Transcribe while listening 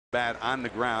bat on the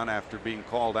ground after being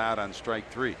called out on strike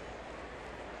 3.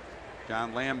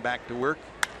 John Lamb back to work.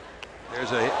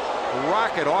 There's a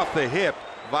rocket off the hip.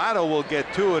 Votto will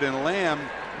get to it, and Lamb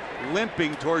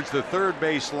limping towards the third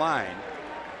base line.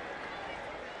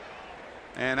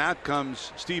 And out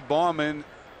comes Steve Ballman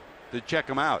to check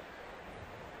him out.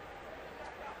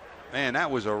 Man,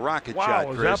 that was a rocket shot,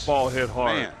 Chris. Wow, that ball hit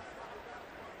hard. Man.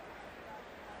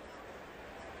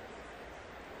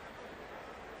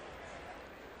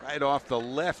 Right off the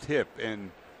left hip.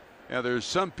 And you know, there's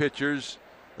some pitchers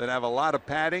that have a lot of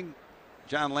padding.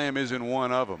 John Lamb isn't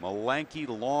one of them. A lanky,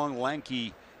 long,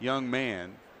 lanky young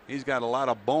man. He's got a lot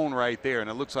of bone right there, and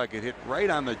it looks like it hit right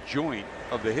on the joint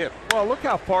of the hip. Well, look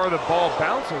how far the ball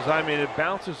bounces. I mean, it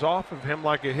bounces off of him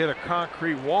like it hit a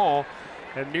concrete wall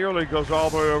and nearly goes all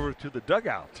the way over to the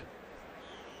dugout.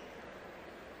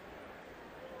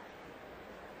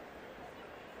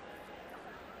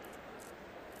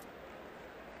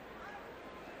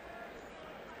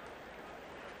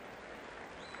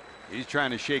 He's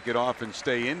trying to shake it off and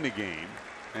stay in the game,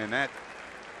 and that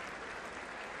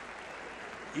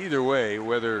either way,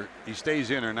 whether he stays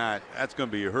in or not, that's going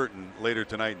to be hurting later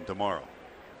tonight and tomorrow.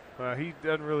 He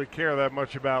doesn't really care that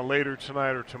much about later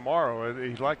tonight or tomorrow.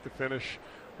 He'd like to finish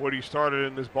what he started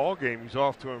in this ball game. He's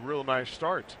off to a real nice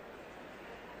start.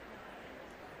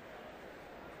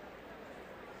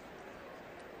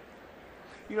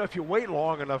 You know, if you wait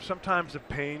long enough, sometimes the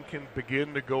pain can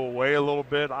begin to go away a little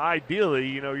bit. Ideally,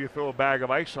 you know, you throw a bag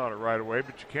of ice on it right away,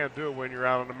 but you can't do it when you're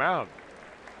out on the mound.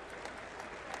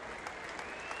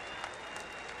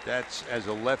 That's, as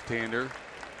a left-hander,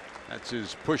 that's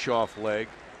his push-off leg,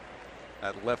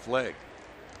 that left leg.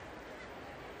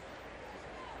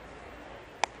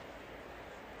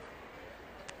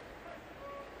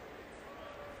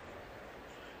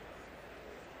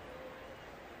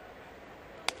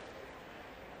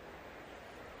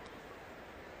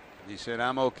 He said,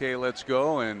 "I'm okay, let's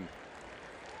go." And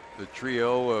the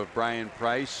trio of Brian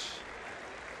Price,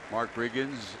 Mark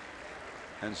Riggins,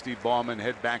 and Steve Ballman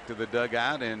head back to the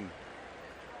dugout, and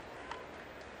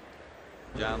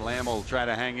John Lamb will try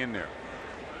to hang in there.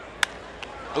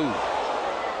 Ooh,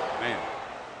 man.